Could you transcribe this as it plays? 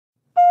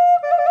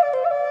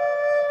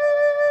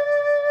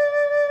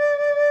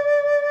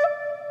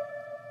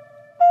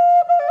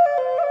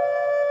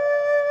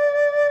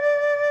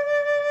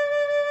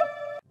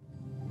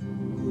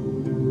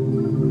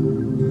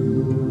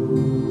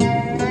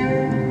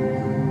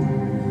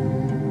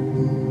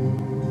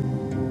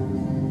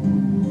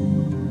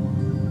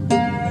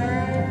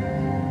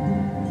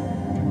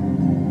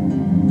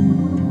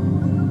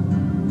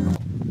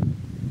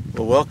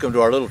welcome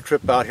to our little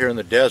trip out here in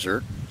the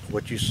desert.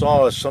 What you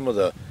saw is some of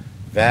the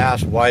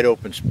vast, wide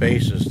open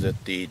spaces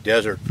that the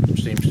desert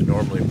seems to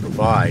normally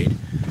provide.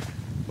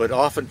 But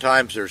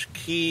oftentimes there's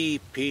key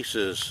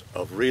pieces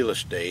of real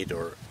estate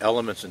or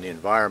elements in the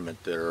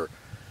environment that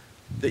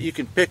you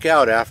can pick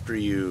out after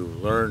you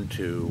learn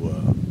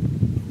to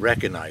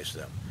recognize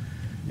them.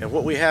 And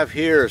what we have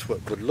here is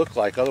what would look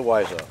like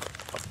otherwise a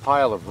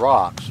pile of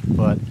rocks,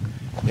 but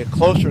at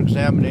closer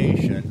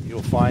examination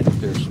you'll find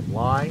that there's some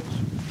lines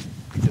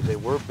because they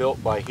were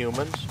built by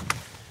humans,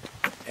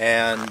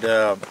 and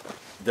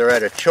they're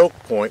at a choke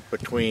point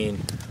between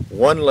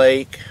one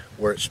lake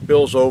where it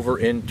spills over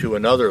into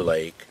another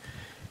lake,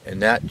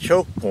 and that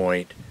choke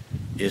point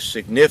is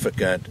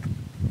significant.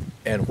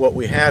 And what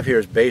we have here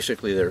is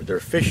basically they're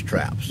fish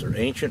traps. They're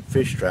ancient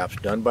fish traps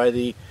done by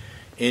the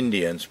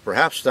Indians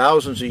perhaps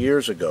thousands of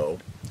years ago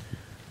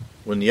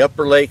when the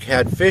upper lake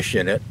had fish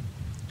in it,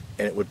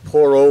 and it would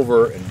pour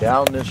over and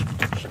down this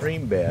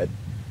stream bed.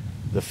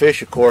 The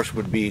fish, of course,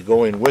 would be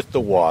going with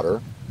the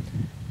water,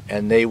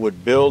 and they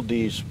would build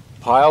these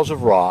piles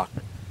of rock,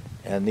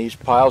 and these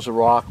piles of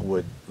rock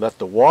would let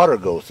the water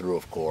go through,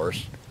 of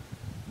course,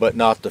 but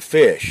not the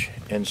fish.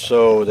 And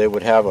so they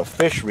would have a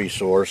fish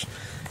resource.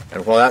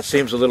 And while that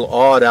seems a little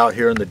odd out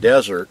here in the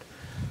desert,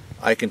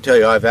 I can tell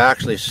you I've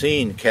actually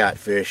seen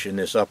catfish in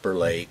this upper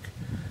lake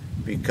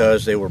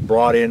because they were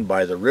brought in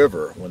by the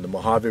river. When the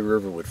Mojave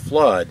River would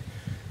flood,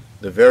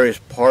 the various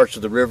parts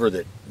of the river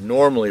that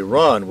normally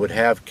run would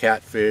have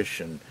catfish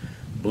and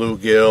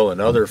bluegill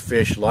and other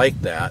fish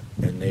like that,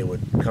 and they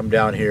would come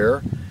down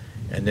here,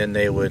 and then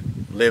they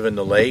would live in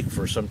the lake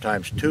for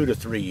sometimes 2 to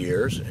 3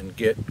 years and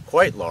get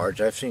quite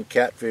large. I've seen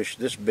catfish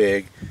this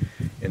big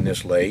in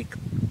this lake,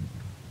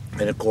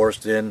 and of course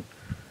then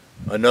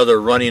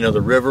another running of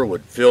the river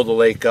would fill the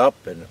lake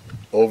up and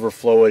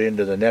overflow it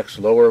into the next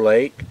lower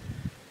lake,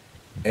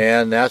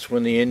 and that's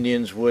when the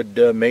Indians would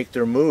make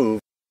their move.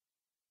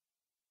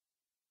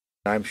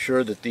 I'm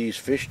sure that these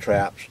fish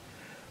traps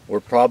were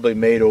probably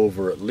made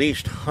over at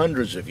least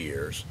hundreds of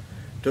years.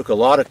 It took a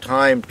lot of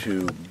time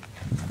to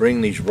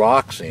bring these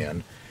rocks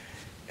in,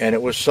 and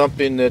it was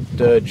something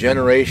that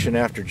generation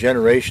after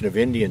generation of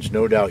Indians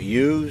no doubt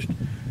used,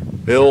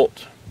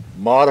 built,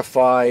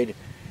 modified,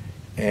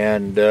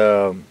 and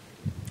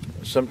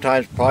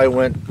sometimes probably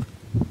went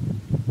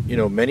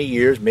many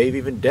years, maybe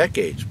even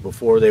decades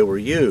before they were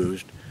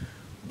used,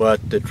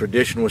 but the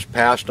tradition was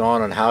passed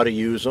on how to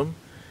use them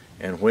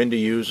and when to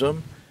use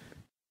them.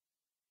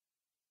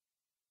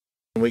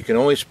 We can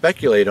only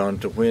speculate on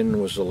to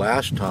when was the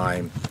last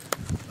time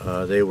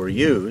they were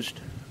used,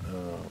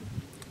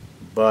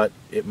 but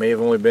it may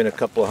have only been a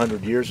couple of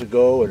hundred years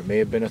ago, or it may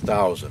have been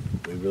 1,000.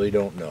 We really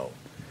don't know.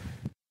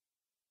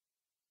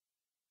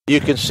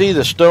 You can see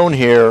the stone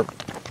here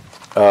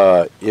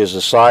is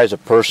the size a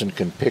person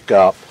can pick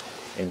up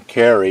and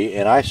carry,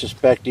 and I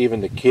suspect even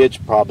the kids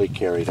probably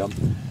carried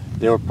them.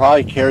 They were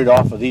probably carried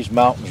off of these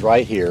mountains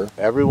right here.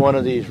 Every one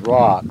of these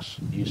rocks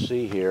you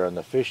see here in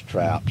the fish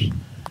traps,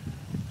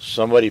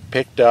 somebody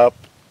picked up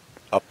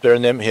there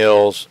in them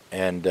hills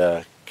and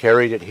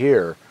carried it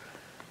here.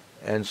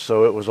 And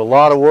so it was a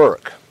lot of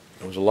work.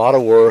 It was a lot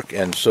of work,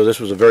 and so this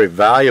was a very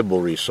valuable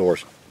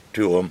resource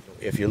to them.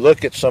 If you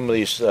look at some of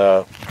these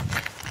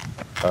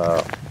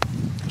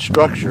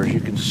structures,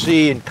 you can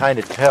see and kind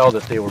of tell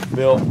that they were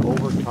built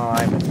over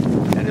time,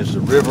 and as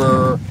the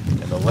river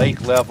and the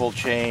lake level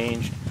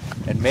changed,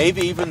 and maybe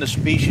even the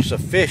species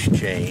of fish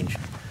changed,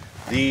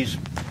 these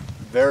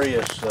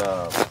various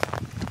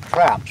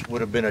traps would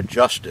have been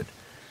adjusted.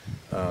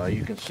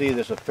 You can see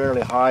there's a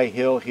fairly high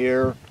hill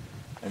here,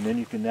 and then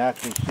you can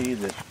actually see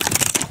this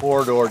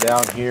corridor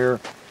down here.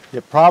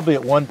 It probably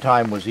at one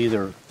time was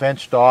either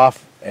fenced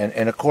off,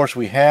 and of course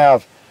we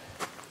have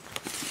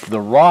the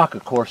rock,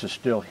 of course, is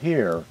still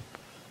here,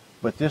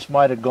 but this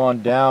might have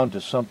gone down to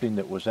something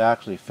that was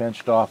actually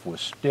fenced off with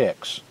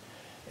sticks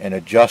and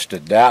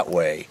adjusted that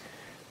way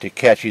to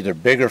catch either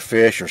bigger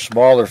fish or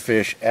smaller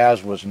fish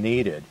as was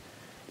needed.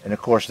 And of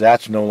course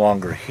that's no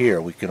longer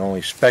here. We can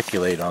only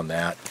speculate on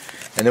that.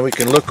 And then we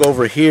can look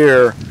over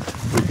here,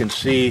 we can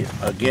see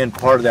again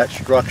part of that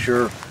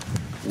structure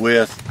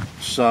with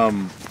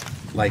some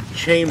like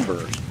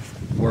chambers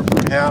where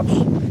perhaps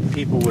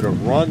people would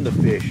have run the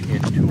fish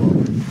into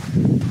them,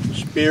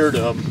 speared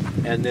them,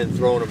 and then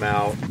thrown them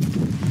out.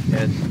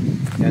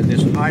 And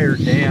this higher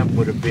dam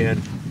would have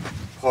been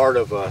part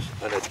of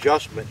an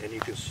adjustment. And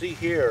you can see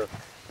here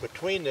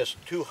between this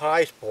two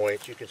high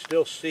points, you can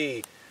still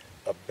see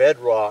a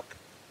bedrock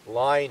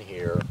line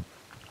here,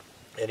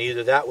 and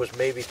either that was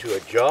maybe to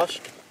adjust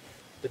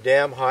the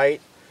dam height,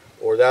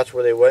 or that's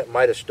where they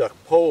might have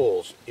stuck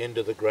poles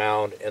into the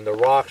ground, and the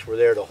rocks were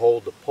there to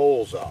hold the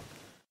poles up.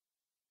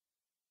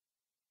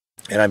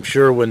 And I'm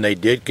sure when they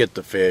did get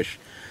the fish,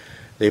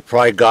 they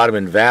probably got them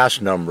in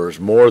vast numbers,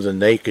 more than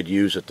they could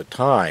use at the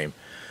time,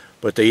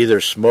 but they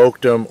either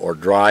smoked them or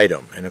dried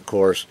them. And of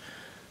course,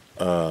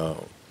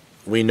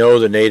 we know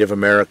the Native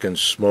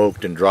Americans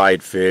smoked and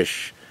dried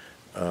fish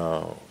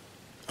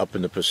up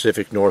in the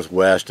Pacific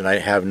Northwest, and I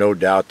have no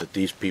doubt that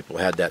these people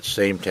had that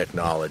same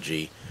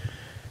technology.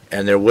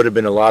 and there would have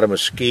been a lot of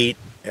mesquite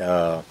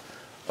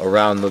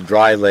around the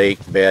dry lake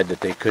bed that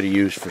they could have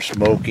used for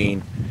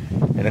smoking.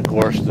 And of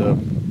course, the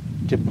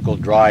typical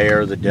dry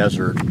air of the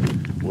desert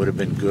would have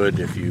been good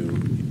if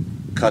you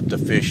cut the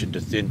fish into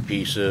thin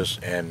pieces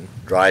and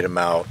dried them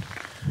out,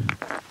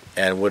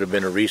 and would have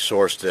been a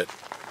resource that,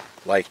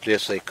 like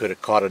this, they could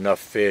have caught enough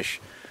fish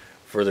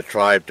for the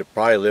tribe to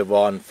probably live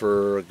on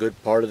for a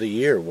good part of the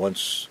year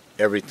once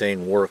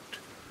everything worked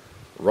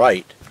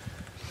right.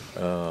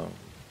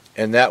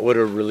 And that would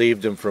have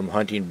relieved them from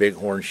hunting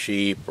bighorn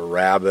sheep or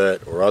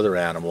rabbit or other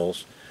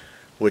animals,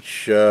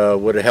 which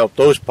would have helped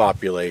those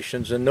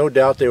populations. And no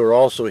doubt they were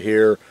also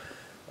here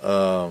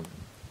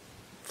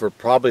for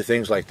probably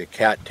things like the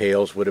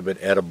cattails would have been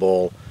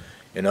edible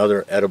and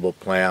other edible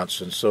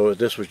plants. And so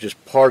this was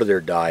just part of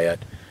their diet,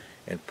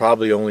 and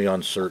probably only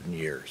on certain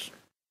years.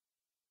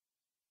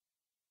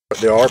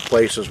 There are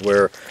places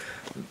where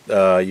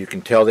you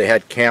can tell they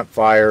had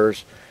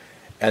campfires,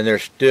 and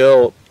there's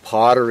still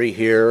pottery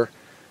here.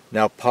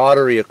 Now,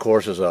 pottery, of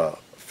course, is a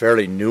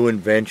fairly new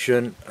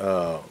invention,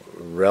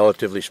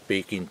 relatively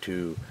speaking,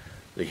 to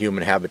the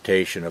human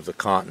habitation of the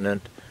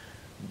continent,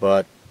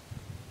 but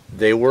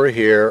they were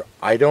here.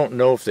 I don't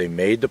know if they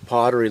made the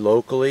pottery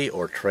locally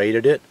or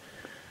traded it,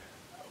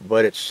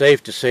 but it's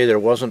safe to say there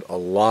wasn't a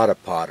lot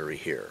of pottery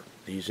here.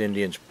 These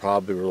Indians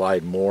probably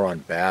relied more on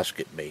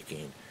basket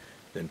making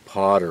than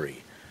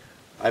pottery.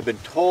 I've been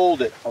told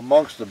that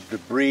amongst the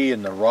debris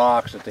and the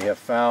rocks that they have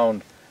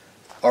found,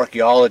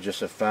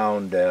 archaeologists have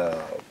found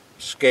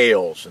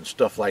scales and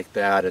stuff like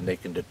that, and they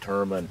can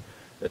determine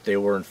that they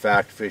were in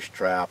fact fish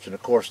traps. And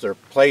of course their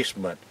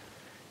placement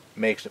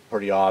makes it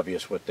pretty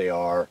obvious what they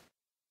are.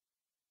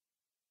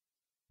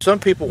 Some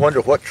people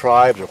wonder what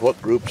tribes or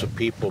what groups of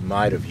people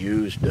might have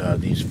used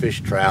these fish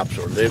traps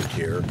or lived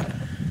here.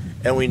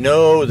 And we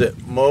know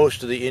that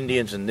most of the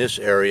Indians in this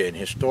area in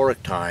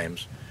historic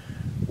times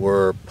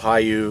were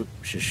Paiute,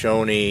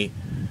 Shoshone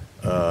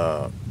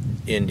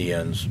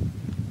Indians.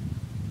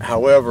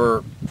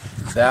 However,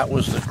 that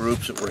was the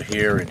groups that were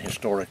here in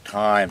historic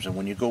times, and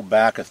when you go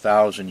back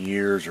 1,000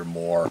 years or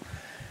more,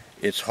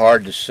 it's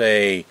hard to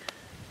say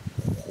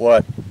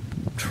what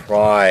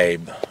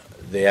tribe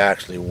they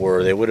actually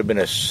were. They would have been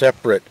a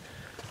separate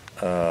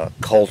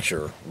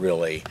culture,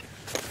 really.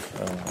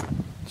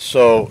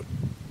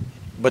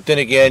 But then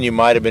again, you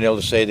might have been able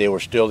to say they were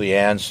still the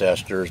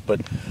ancestors, but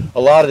a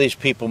lot of these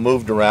people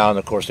moved around.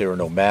 Of course, they were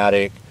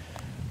nomadic.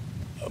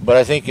 But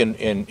I think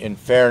in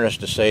fairness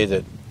to say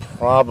that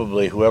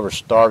probably whoever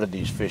started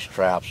these fish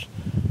traps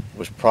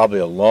was probably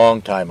a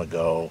long time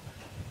ago,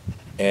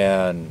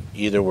 and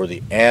either were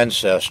the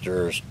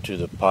ancestors to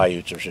the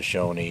Paiutes or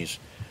Shoshones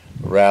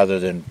rather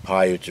than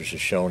Paiutes or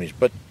Shoshones,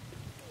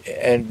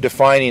 and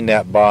defining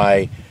that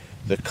by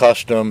the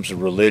customs, the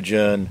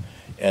religion,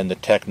 and the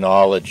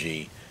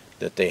technology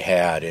that they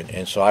had.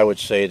 And so I would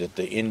say that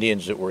the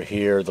Indians that were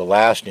here, the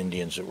last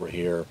Indians that were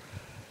here,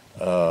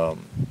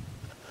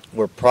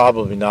 were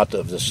probably not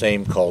of the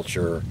same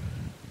culture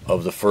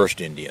of the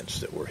first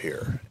Indians that were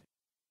here.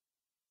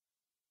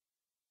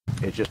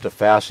 It's just a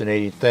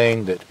fascinating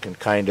thing that can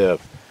kind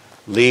of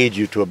lead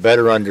you to a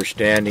better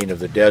understanding of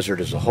the desert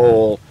as a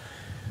whole.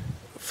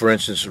 For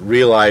instance,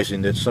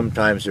 realizing that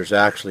sometimes there's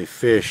actually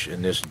fish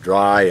in this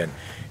dry and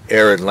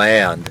arid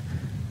land,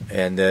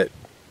 and that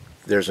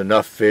there's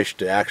enough fish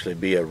to actually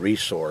be a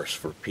resource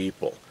for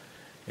people.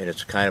 And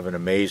it's kind of an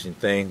amazing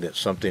thing that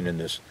something in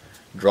this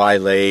dry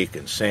lake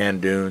and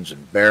sand dunes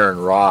and barren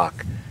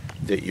rock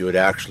that you would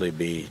actually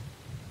be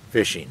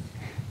fishing.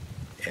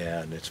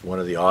 And it's one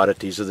of the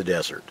oddities of the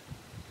desert.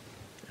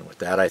 And with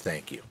that, I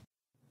thank you.